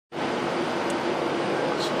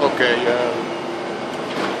Okay,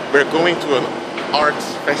 we're going to an art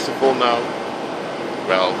festival now.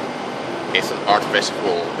 Well, it's an art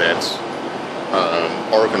festival that's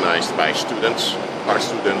organized by students, art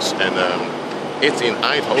students, and it's in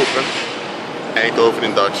Eindhoven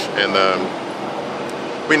in Dutch, and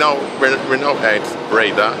we're now at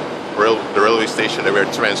Breda, the railway station, and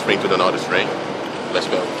we're transferring to another train. Let's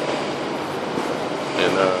go.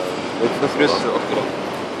 En Wat is er achterop?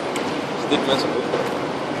 Is dit mensen ook?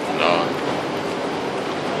 No.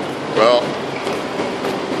 Well,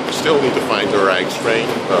 we still need to find the right train,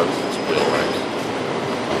 but it's still right.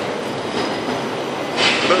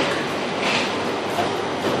 Look.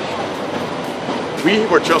 We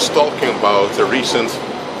were just talking about the recent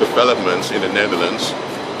developments in the Netherlands,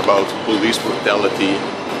 about police brutality,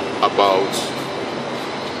 about,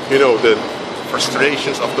 you know, the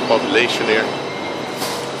frustrations of the population here.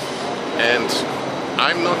 And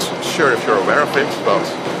I'm not sure if you're aware of it, but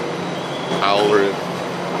hold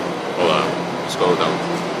on, let's go down.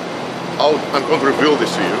 I'm going to reveal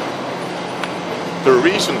this to you. The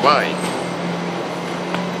reason why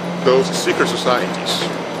those secret societies,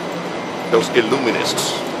 those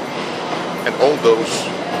illuminists, and all those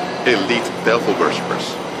elite devil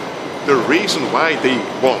worshippers, the reason why they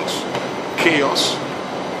want chaos,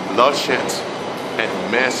 bloodshed, and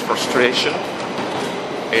mass frustration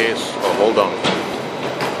is, oh, hold on,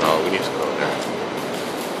 no, we need to go there.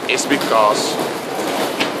 It's because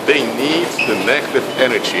they need the negative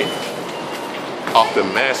energy of the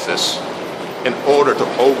masses in order to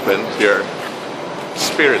open their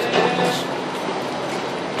spirit portals.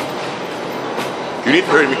 You need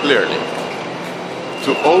to hear me clearly.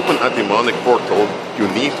 To open a demonic portal, you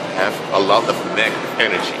need to have a lot of negative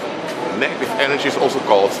energy. Negative energy is also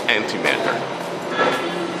called antimatter.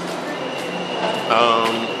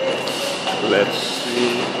 Let's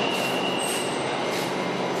see.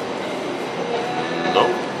 No,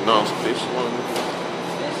 not this one.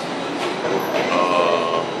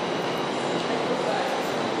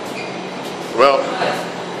 Well,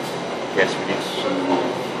 yes, we need to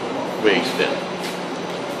wait then.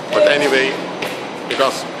 But anyway,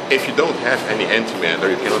 because if you don't have any antimatter,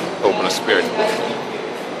 you cannot open a spirit portal.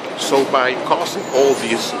 So by causing all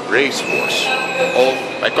these race wars,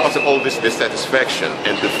 by causing all this dissatisfaction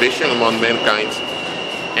and division among mankind,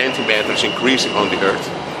 antimatter is increasing on the earth.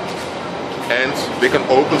 And they can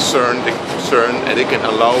open CERN, and they can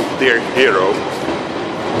allow their hero,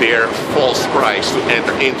 their false Christ, to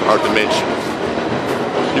enter into our dimension.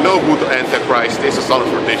 You know who the Antichrist is, a son of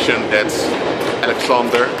perdition. That's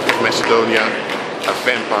Alexander of Macedonia, a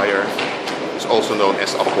vampire, who's also known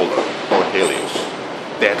as Apollo or Helios.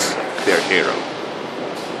 That's their hero.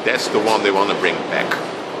 That's the one they want to bring back.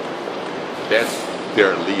 That's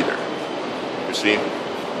their leader. You see?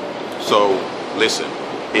 So, listen,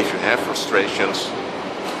 if you have frustrations,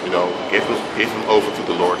 you know, give them over to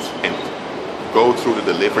the Lord and go through the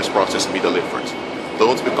deliverance process and be delivered.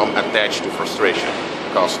 Don't become attached to frustration,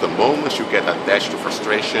 because the moment you get attached to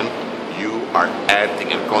frustration, you are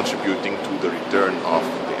adding and contributing to the return of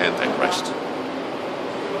the Antichrist.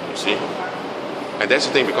 You see? And that's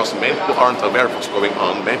the thing, because many people aren't aware of what's going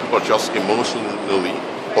on. Many people are just emotionally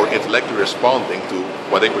or intellectually responding to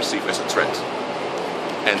what they perceive as a threat.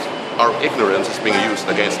 And our ignorance is being used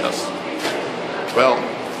against us. Well,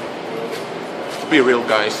 to be real,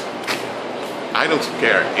 guys, I don't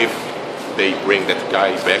care if they bring that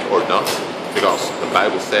guy back or not, because the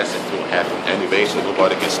Bible says it will happen anyway, so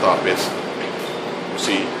nobody can stop it. You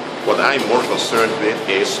see, what I'm more concerned with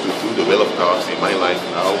is to do the will of God in my life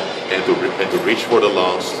now, and to reach for the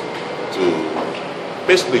lost, to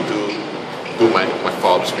basically do my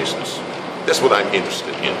Father's business. That's what I'm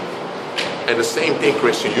interested in. And the same thing,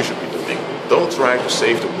 Christian, you should be doing. Don't try to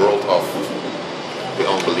save the world of the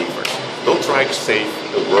unbelievers. Don't try to save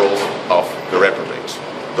the world of the reprobates.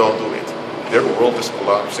 Don't do it. Their world is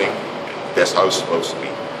collapsing. That's how it's supposed to be.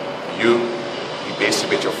 You be busy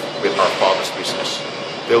with our Father's business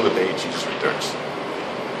till the day Jesus returns.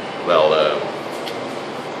 Well,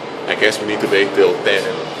 I guess we need to wait till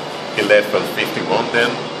 11:51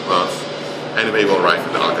 then, but anyway we'll arrive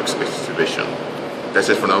at the Arctic Expedition. That's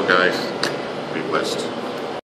it for now, guys. Be blessed.